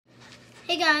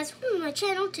Hey guys, welcome to my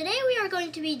channel. Today we are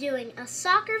going to be doing a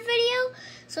soccer video.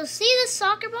 So see this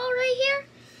soccer ball right here?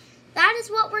 That is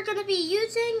what we're going to be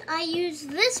using. I use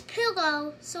this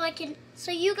pillow so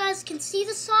you guys can see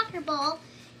the soccer ball.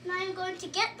 And I am going to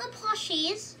get the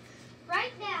plushies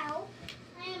right now.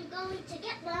 I am going to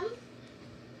get them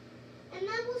and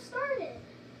then we'll start it.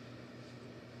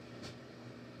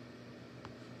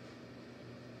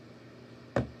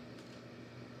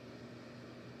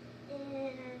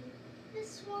 And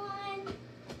this one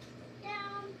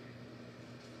down,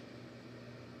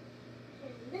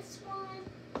 and this one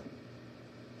down,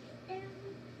 and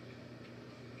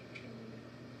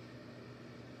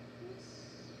this.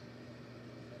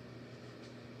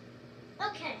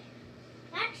 Okay,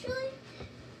 actually,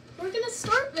 we're gonna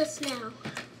start this now.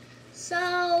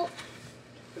 So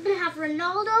we're gonna have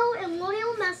Ronaldo and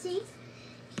Lionel Messi.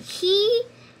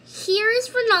 Here is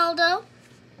Ronaldo,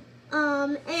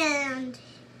 and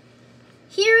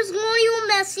here's Lionel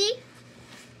Messi,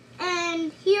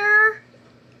 and here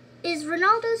is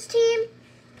Ronaldo's team.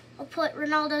 I'll put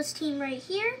Ronaldo's team right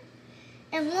here,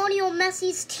 and Lionel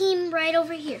Messi's team right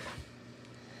over here.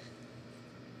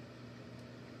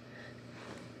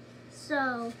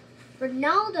 So,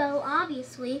 Ronaldo,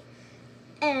 obviously,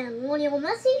 and Lionel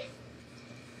Messi,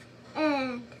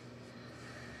 and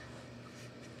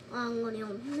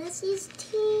Lionel Messi's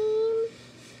team.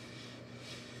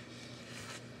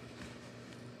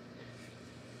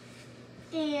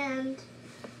 And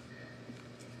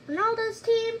Ronaldo's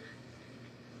team,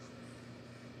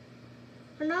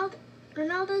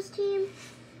 Ronaldo's team,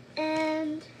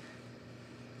 and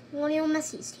Lionel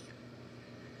Messi's team.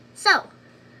 So,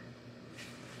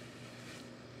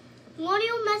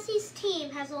 Lionel Messi's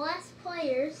team has less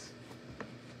players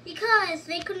because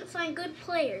they couldn't find good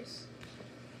players.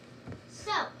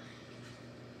 So,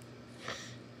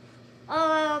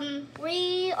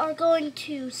 we are going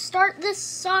to start this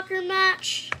soccer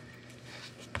match.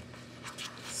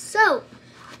 So,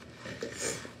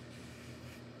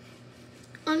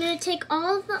 I'm going to take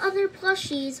all of the other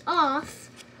plushies off,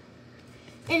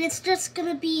 and it's just going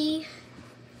to be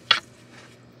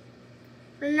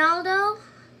Ronaldo,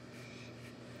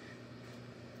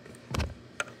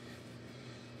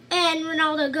 and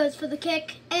Ronaldo goes for the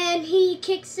kick, and he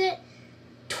kicks it.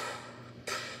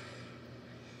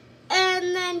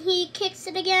 And then he kicks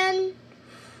it again,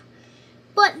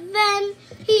 but then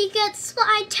he gets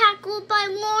slide tackled by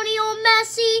Lionel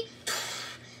Messi,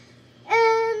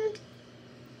 and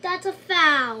that's a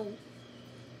foul.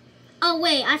 Oh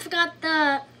wait, I forgot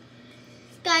the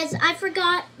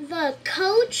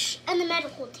coach and the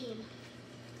medical team.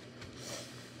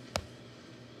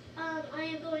 I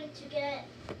am going to get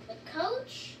the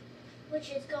coach,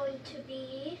 which is going to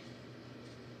be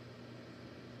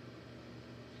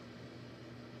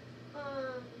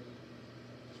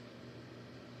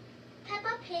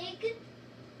Peppa Pig,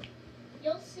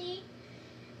 you'll see,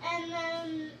 and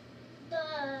then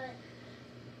the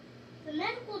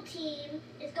medical team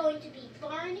is going to be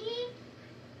Barney,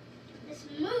 this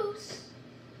moose,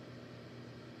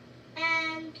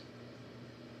 and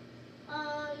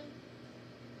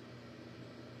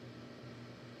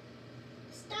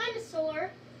this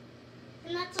dinosaur,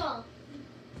 and that's all.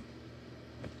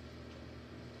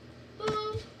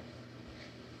 Boom.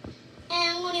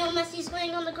 And Lionel Messi's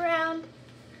laying on the ground.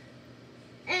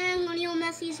 And Lionel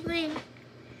Messi's laying.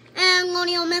 And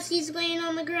Lionel Messi's laying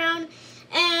on the ground.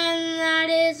 And that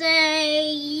is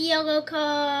a yellow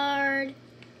card.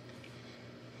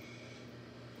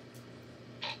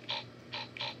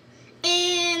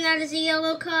 And that is a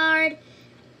yellow card.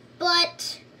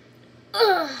 But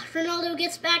Ronaldo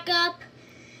gets back up.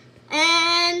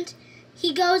 And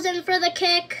he goes in for the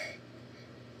kick.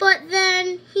 But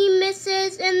then he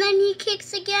misses, and then he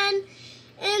kicks again,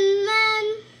 and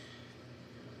then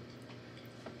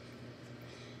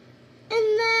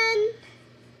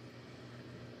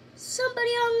somebody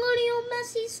on Lionel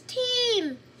Messi's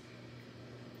team.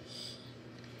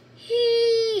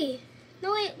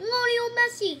 Lionel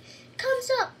Messi comes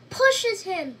up, pushes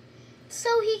him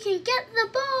so he can get the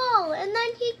ball, and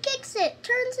then he kicks it,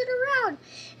 turns it around,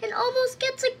 and almost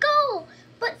gets a goal.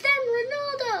 But then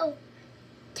Ronaldo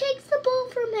takes the ball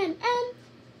from him, and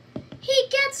he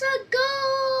gets a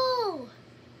goal.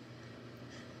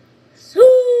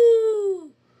 So,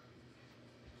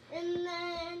 and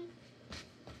then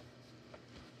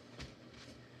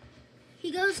he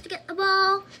goes to get the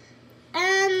ball,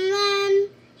 and then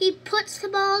he puts the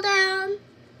ball down,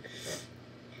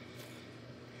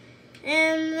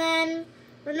 and then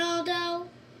Ronaldo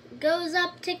goes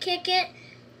up to kick it,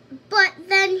 but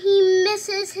then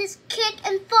misses his kick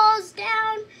and falls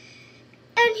down,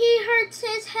 and he hurts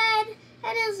his head,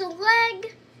 and his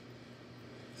leg.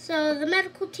 So the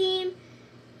medical team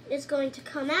is going to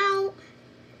come out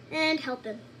and help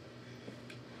him.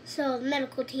 So the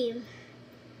medical team,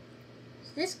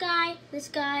 this guy,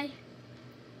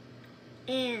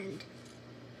 and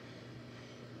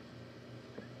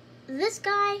this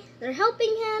guy, they're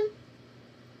helping him.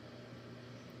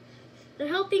 They're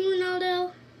helping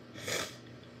Ronaldo.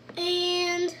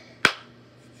 And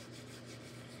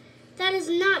that is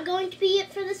not going to be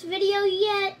it for this video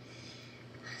yet.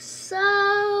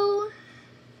 So,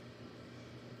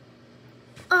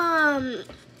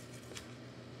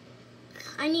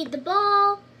 I need the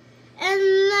ball, and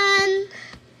then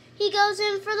he goes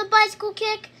in for the bicycle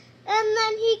kick, and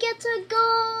then he gets a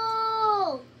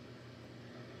goal.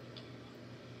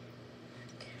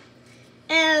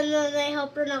 And then they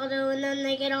help Ronaldo, and then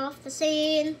they get off the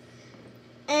scene.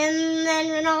 And then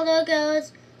Ronaldo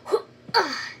goes,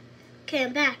 okay,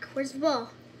 I'm back. Where's the ball?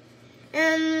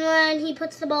 And then he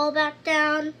puts the ball back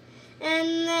down,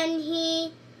 and then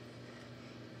he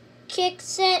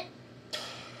kicks it.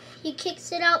 He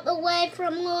kicks it out the way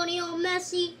from Lionel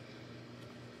Messi.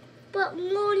 But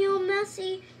Lionel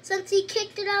Messi, since he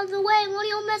kicked it out of the way,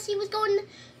 Lionel Messi was going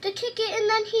to kick it, and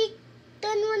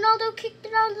then Ronaldo kicked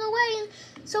it out of the way. And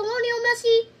so Lionel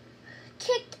Messi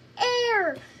kicked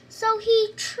air. So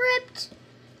he tripped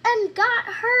and got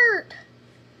hurt.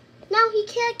 Now he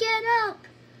can't get up.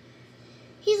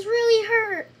 He's really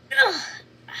hurt.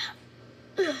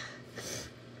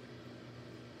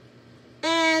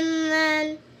 And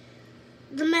then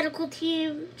the medical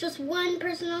team, just one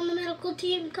person on the medical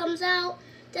team comes out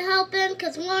to help him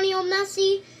because Lionel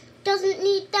Messi doesn't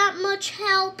need that much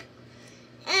help.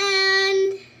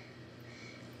 And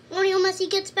Lionel Messi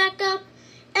gets back up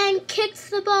and kicks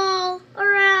the ball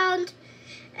around,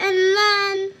 and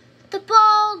then the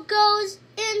ball goes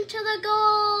into the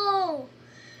goal.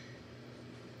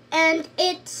 And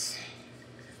it's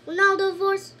Ronaldo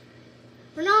versus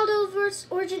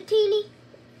Argentina.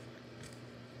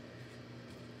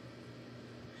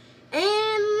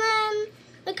 And then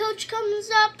the coach comes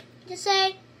up to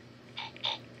say,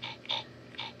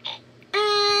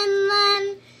 and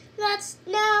then that's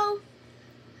now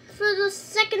for the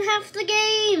second half of the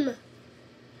game.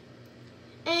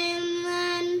 And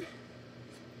then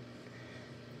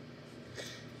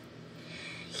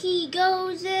he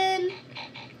goes in,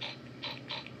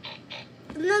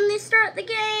 and then they start the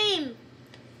game.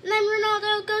 And then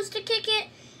Ronaldo goes to kick it,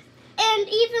 and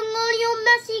even Lionel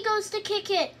Messi goes to kick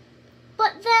it.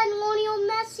 But then Lionel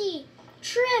Messi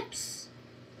trips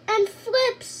and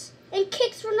flips and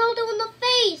kicks Ronaldo in the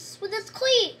face with his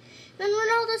cleat. Then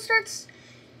Ronaldo starts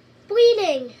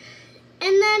bleeding.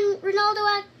 And then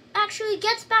Ronaldo actually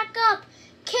gets back up,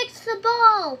 kicks the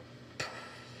ball,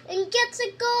 and gets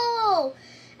a goal.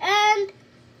 And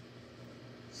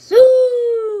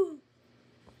 "Soo!"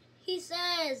 he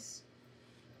says.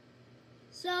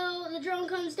 So the drone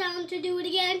comes down to do it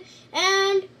again,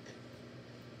 and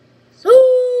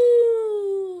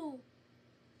 "Soo!"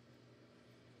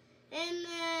 And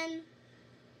then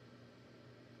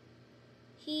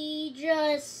he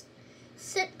just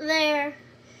sits there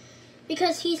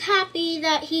because he's happy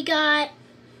that he got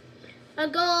a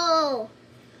goal.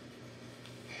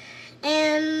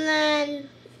 And then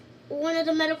one of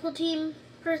the medical team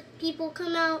people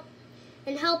come out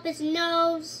and help his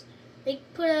nose. They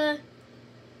put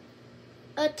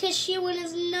a tissue in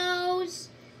his nose,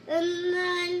 and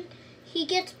then he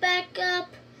gets back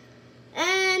up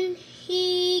and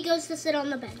he goes to sit on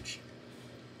the bench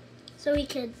so he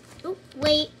could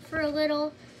wait for a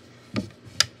little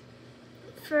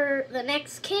for the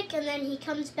next kick, and then he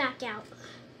comes back out.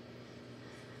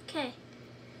 Okay,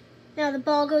 now the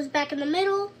ball goes back in the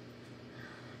middle.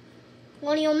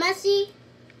 Lionel Messi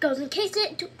goes and kicks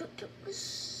it,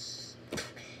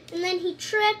 and then he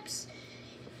trips,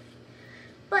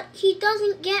 but he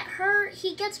doesn't get hurt.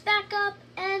 He gets back up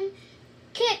and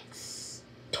kicks,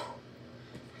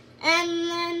 and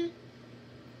then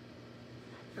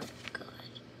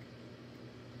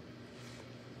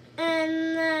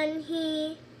and then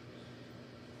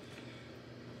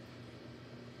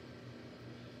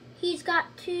he's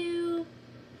got to,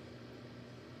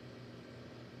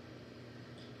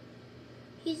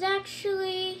 he's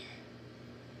actually,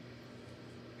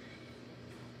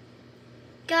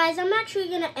 guys, I'm actually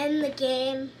going to end the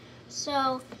game,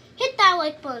 so hit that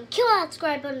like button, kill that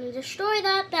subscribe button, and destroy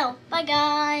that bell. Bye,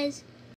 guys.